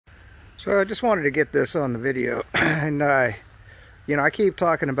So I just wanted to get this on the video, and you know, I keep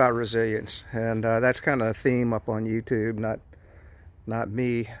talking about resilience, and that's kind of a theme up on YouTube, not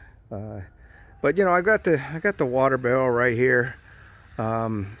me. But you know, I got the water barrel right here,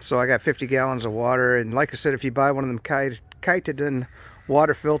 so I got 50 gallons of water, and like I said, if you buy one of them Kytedin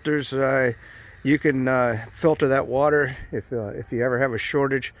water filters, you can filter that water if you ever have a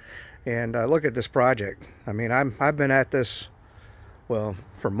shortage. And look at this project. I mean, I've been at this, well,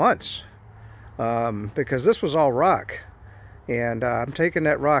 for months, because this was all rock, and I'm taking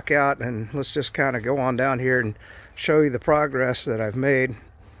that rock out, and let's just kind of go on down here and show you the progress that I've made.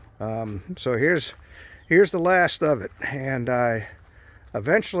 So here's the last of it, and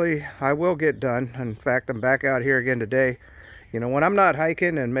eventually I will get done. In fact, I'm back out here again today. You know, when I'm not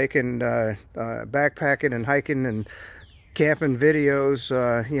hiking and making backpacking and hiking and camping videos,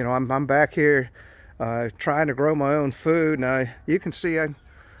 you know, I'm back here trying to grow my own food. Now you can see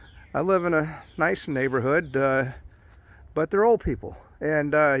I live in a nice neighborhood, but they're old people,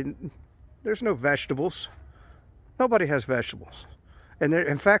 and there's no vegetables. Nobody has vegetables, and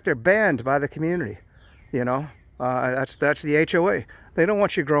in fact they're banned by the community. You know, that's the HOA. They don't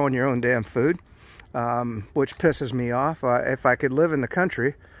want you growing your own damn food, which pisses me off. If I could live in the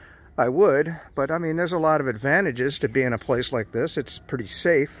country, I would, but I mean, there's a lot of advantages to being a place like this. It's pretty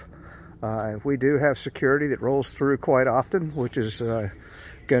safe. We do have security that rolls through quite often, which is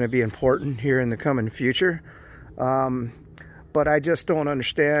going to be important here in the coming future. But I just don't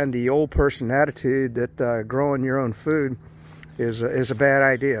understand the old person attitude that growing your own food is a bad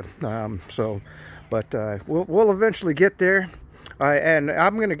idea. We'll eventually get there. And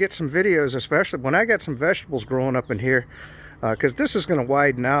I'm going to get some videos, especially when I got some vegetables growing up in here, because this is going to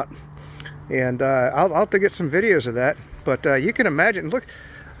widen out, and I'll have to get some videos of that. But you can imagine,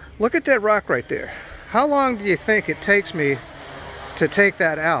 look at that rock right there. How long do you think it takes me to take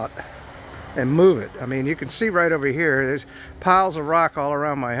that out and move it? I mean, you can see right over here, there's piles of rock all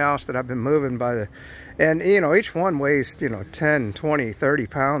around my house that I've been moving and you know, each one weighs, you know, 10, 20, 30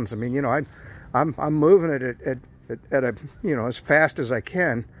 pounds. I mean, you know, I'm moving it at a, you know, as fast as I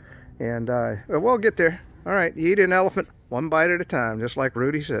can, and we'll get there. All right, you eat an elephant one bite at a time, just like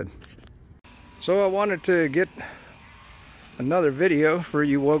Rudy said. So I wanted to get another video for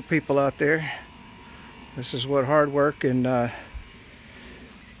you woke people out there. This is what hard work and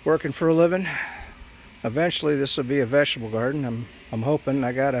working for a living. Eventually this will be a vegetable garden. I'm hoping.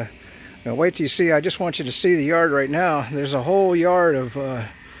 I gotta, you know, wait till you see. I just want you to see the yard right now. There's a whole yard of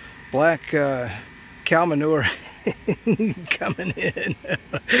black cow manure coming in.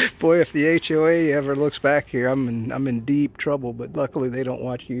 Boy, if the HOA ever looks back here, I'm in deep trouble. But luckily they don't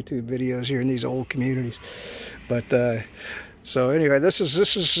watch YouTube videos here in these old communities. But so anyway, this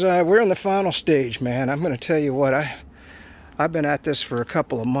is we're in the final stage, man. I'm going to tell you what, I've been at this for a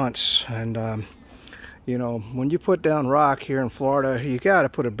couple of months, and you know, when you put down rock here in Florida, you got to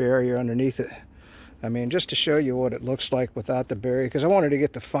put a barrier underneath it. I mean, just to show you what it looks like without the barrier, because I wanted to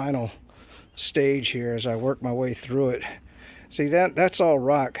get the final stage here as I work my way through it. See, that's all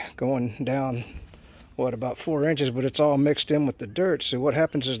rock going down, what, about 4 inches, but it's all mixed in with the dirt. So what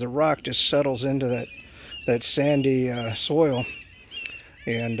happens is the rock just settles into that sandy soil,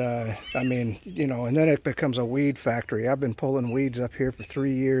 and I mean, you know, and then it becomes a weed factory. I've been pulling weeds up here for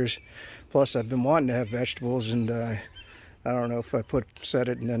 3 years, plus I've been wanting to have vegetables, and I don't know if I said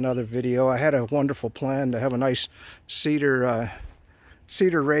it in another video. I had a wonderful plan to have a nice cedar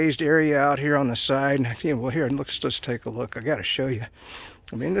raised area out here on the side. You know, well, here, let's just take a look. I got to show you.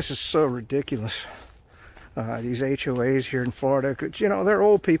 I mean, this is so ridiculous. These HOAs here in Florida, 'cause, you know, they're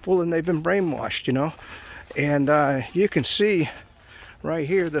old people and they've been brainwashed, you know. And you can see right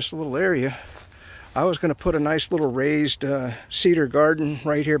here, this little area, I was going to put a nice little raised cedar garden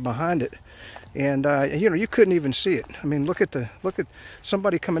right here behind it. And you know, you couldn't even see it. I mean, look at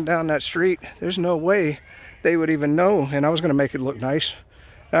somebody coming down that street. There's no way they would even know. And I was going to make it look nice.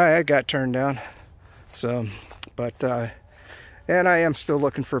 I got turned down. So, but and I am still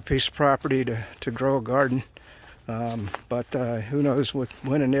looking for a piece of property to grow a garden. But who knows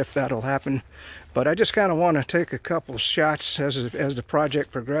when and if that'll happen. But I just kind of want to take a couple of shots as the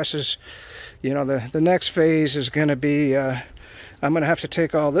project progresses. You know, the next phase is going to be, I'm going to have to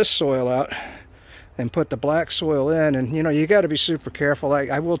take all this soil out and put the black soil in. And you know, you got to be super careful.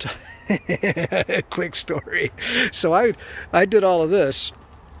 I will tell a quick story. So I did all of this,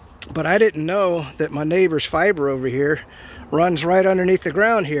 but I didn't know that my neighbor's fiber over here runs right underneath the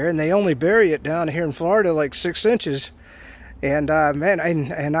ground here, and they only bury it down here in Florida like 6 inches. And man,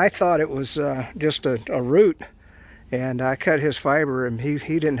 and I thought it was just a root, and I cut his fiber, and he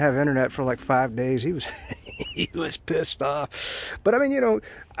didn't have internet for like 5 days. He was He was pissed off. But I mean, you know,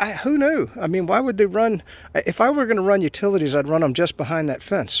 who knew? I mean, why would they run? If I were going to run utilities, I'd run them just behind that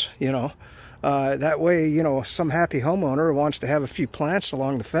fence, you know. That way, you know, some happy homeowner who wants to have a few plants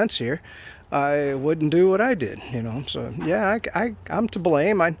along the fence here, I wouldn't do what I did, you know. So yeah, I'm to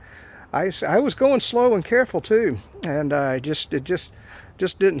blame. I was going slow and careful too, and it just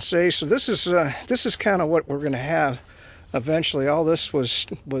didn't say. So this is kind of what we're going to have eventually. All this was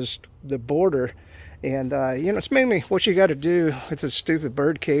the border, and you know, it's mainly what you got to do with this stupid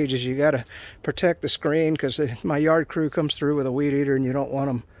bird cage is you got to protect the screen, because my yard crew comes through with a weed eater, and you don't want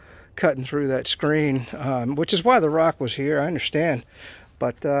them cutting through that screen, which is why the rock was here. I understand,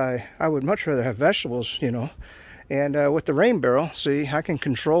 but I would much rather have vegetables, you know. And with the rain barrel, see, I can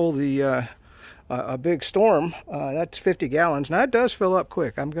control the a big storm. That's 50 gallons. Now, it does fill up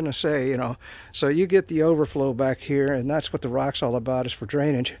quick, I'm going to say, you know. So you get the overflow back here, and that's what the rock's all about, is for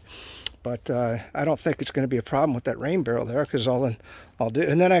drainage. But I don't think it's going to be a problem with that rain barrel there, because I'll do,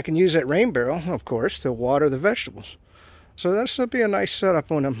 and then I can use that rain barrel, of course, to water the vegetables. So that'll be a nice setup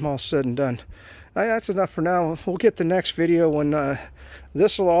when I'm all said and done. That's enough for now. We'll get the next video when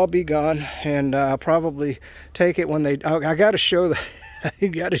this will all be gone, and I'll probably take it when they. I got to show the. You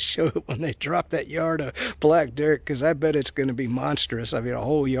got to show it when they drop that yard of black dirt, because I bet it's going to be monstrous. I mean, a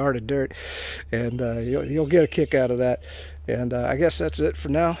whole yard of dirt, and you'll get a kick out of that. And I guess that's it for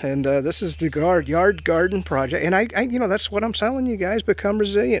now. And this is the yard garden project. And I, you know, that's what I'm telling you guys. Become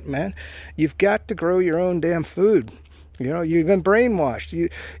resilient, man. You've got to grow your own damn food. You know, you've been brainwashed. You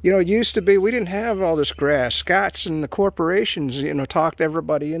know, it used to be we didn't have all this grass. Scots and the corporations, you know, talked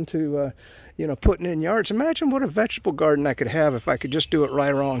everybody into, you know, putting in yards. Imagine what a vegetable garden I could have if I could just do it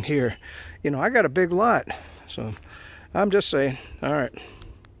right along here. You know, I got a big lot. So I'm just saying. All right.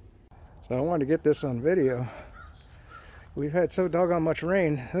 So I wanted to get this on video. We've had so doggone much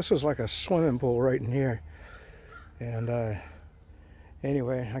rain. This was like a swimming pool right in here. And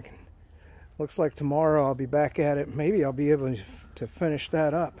anyway, looks like tomorrow I'll be back at it. Maybe I'll be able to finish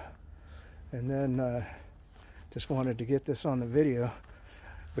that up. And then just wanted to get this on the video.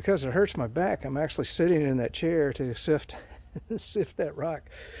 Because it hurts my back, I'm actually sitting in that chair to sift that rock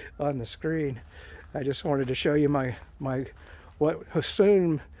on the screen. I just wanted to show you my what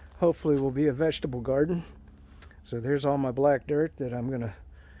soon hopefully will be a vegetable garden. So there's all my black dirt that I'm gonna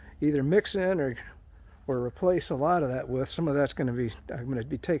either mix in or replace a lot of that with. Some of that's gonna be, I'm gonna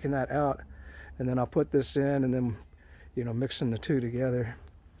be taking that out, and then I'll put this in, and then, you know, mixing the two together.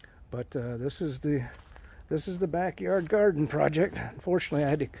 But this is the backyard garden project. Unfortunately, I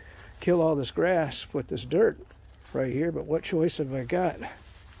had to kill all this grass with this dirt right here, but what choice have I got?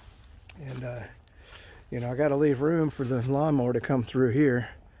 And you know, I got to leave room for the lawnmower to come through here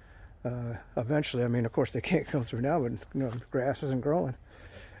eventually. I mean, of course they can't come through now, but you know, the grass isn't growing.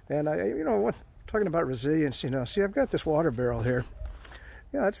 And you know, talking about resilience, you know, see, I've got this water barrel here.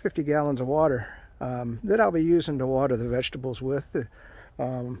 Yeah, that's 50 gallons of water that I'll be using to water the vegetables with.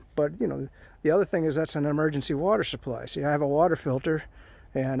 But you know, the other thing is that's an emergency water supply. See, I have a water filter,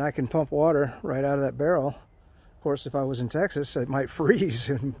 and I can pump water right out of that barrel. Of course, if I was in Texas, it might freeze,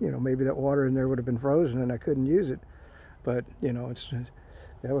 and you know, maybe that water in there would have been frozen, and I couldn't use it. But you know,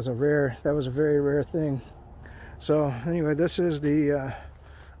 that was a very rare thing. So anyway, this is the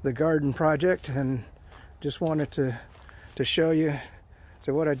garden project, and just wanted to show you.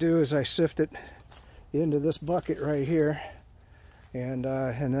 So what I do is I sift it into this bucket right here, and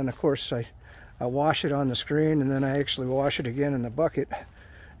then of course I wash it on the screen, and then I actually wash it again in the bucket,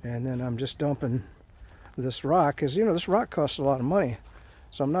 and then I'm just dumping this rock, because you know, this rock costs a lot of money.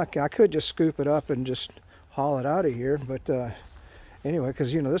 So I could just scoop it up and just haul it out of here, but anyway,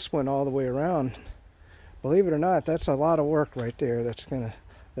 because you know, this went all the way around. Believe it or not, that's a lot of work right there. That's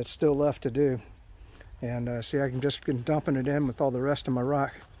still left to do. And see, I can just get dumping it in with all the rest of my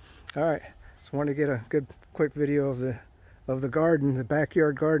rock. All right, so I wanted to get a good quick video of the garden, the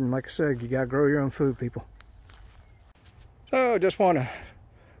backyard garden. Like I said, you gotta grow your own food, people. So just want to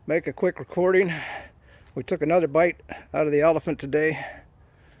make a quick recording. We took another bite out of the elephant today.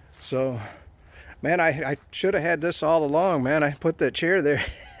 So, man, I should have had this all along, man. I put that chair there.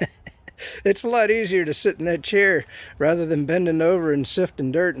 It's a lot easier to sit in that chair rather than bending over and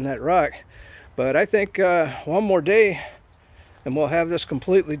sifting dirt in that rock. But I think one more day and we'll have this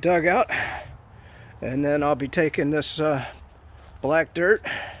completely dug out. And then I'll be taking this black dirt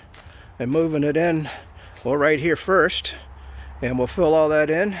and moving it in, well, right here first. And we'll fill all that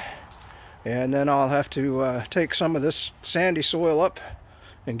in. And then I'll have to take some of this sandy soil up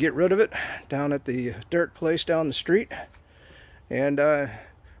and get rid of it down at the dirt place down the street. And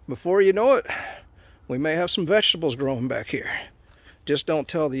before you know it, we may have some vegetables growing back here. Just don't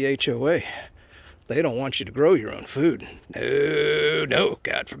tell the HOA. They don't want you to grow your own food. No, no,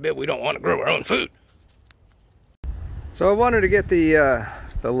 God forbid we don't want to grow our own food. So I wanted to get the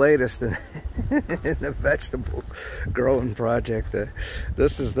latest in, in the vegetable growing project.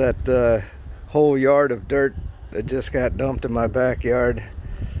 This is that whole yard of dirt that just got dumped in my backyard.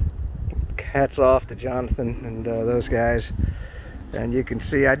 Hats off to Jonathan and those guys. And you can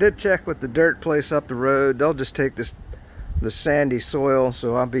see I did check with the dirt place up the road. They'll just take the sandy soil,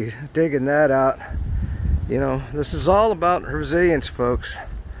 so I'll be digging that out. You know, this is all about resilience, folks.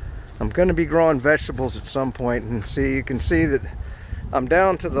 I'm going to be growing vegetables at some point, and you can see that I'm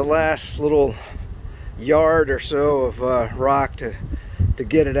down to the last little yard or so of rock to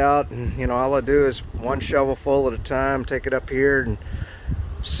get it out. And you know, all I do is one shovel full at a time, take it up here and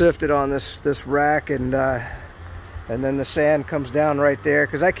sift it on this rack, and then the sand comes down right there,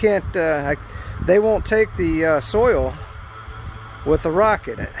 because I can't they won't take the soil with the rock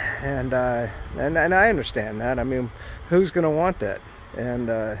in it, and I understand that. I mean, who's gonna want that?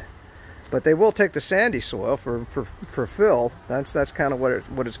 And but they will take the sandy soil for fill. That's kind of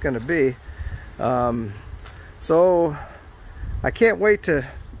what it's going to be. So I can't wait to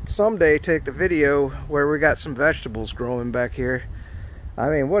someday take the video where we got some vegetables growing back here. I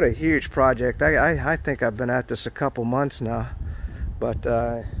mean, what a huge project. I think I've been at this a couple months now, but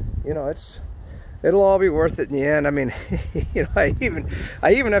you know, it'll all be worth it in the end. I mean, you know, I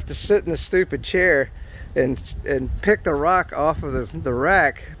even have to sit in the stupid chair and pick the rock off of the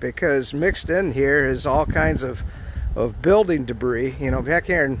rack, because mixed in here is all kinds of building debris. You know, back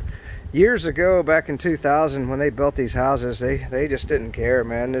here years ago, back in 2000, when they built these houses, they just didn't care,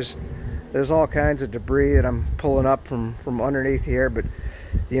 man. There's all kinds of debris that I'm pulling up from underneath here, but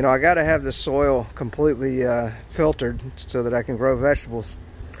you know, I got to have the soil completely filtered so that I can grow vegetables.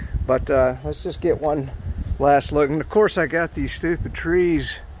 But let's just get one last look. And of course, I got these stupid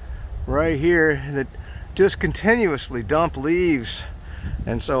trees right here that just continuously dump leaves,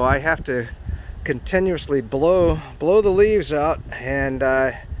 and so I have to continuously blow the leaves out, and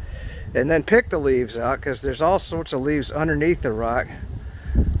then pick the leaves out, because there's all sorts of leaves underneath the rock.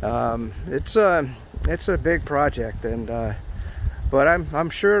 It's a big project, and but I'm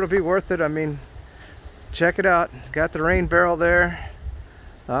sure it'll be worth it. I mean, check it out. Got the rain barrel there.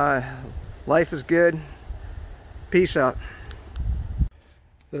 Life is good. Peace out.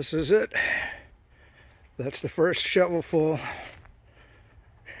 This is it. That's the first shovelful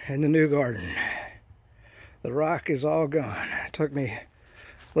in the new garden. The rock is all gone. It took me,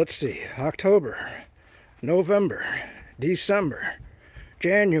 let's see, October, November, December,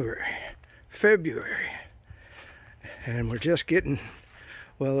 January, February, and we're just getting,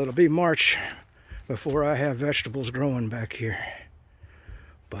 well, it'll be March before I have vegetables growing back here.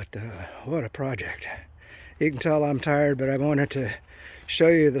 But what a project. You can tell I'm tired, but I wanted to show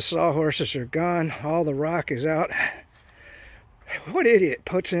you the sawhorses are gone. All the rock is out. What idiot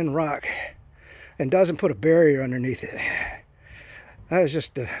puts in rock and doesn't put a barrier underneath it? That was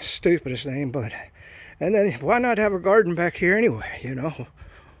just the stupidest thing. But and then why not have a garden back here anyway? You know,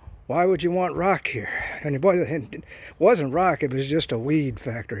 why would you want rock here? And it wasn't rock, it was just a weed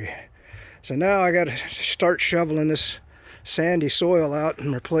factory. So now I got to start shoveling this sandy soil out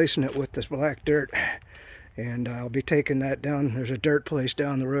and replacing it with this black dirt. And I'll be taking that down. There's a dirt place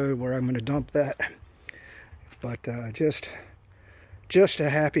down the road where I'm going to dump that. But just a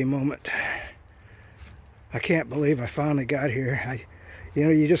happy moment. I can't believe I finally got here. You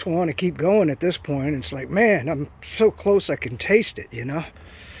know, you just want to keep going at this point. It's like, man, I'm so close I can taste it, you know.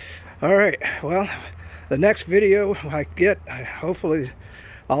 All right, well, the next video I get, hopefully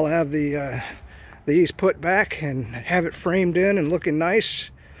I'll have these put back and have it framed in and looking nice.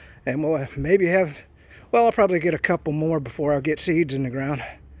 And we'll maybe have, well, I'll probably get a couple more before I get seeds in the ground.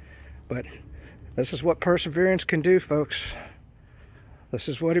 But this is what perseverance can do, folks. This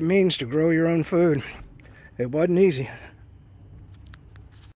is what it means to grow your own food. It wasn't easy.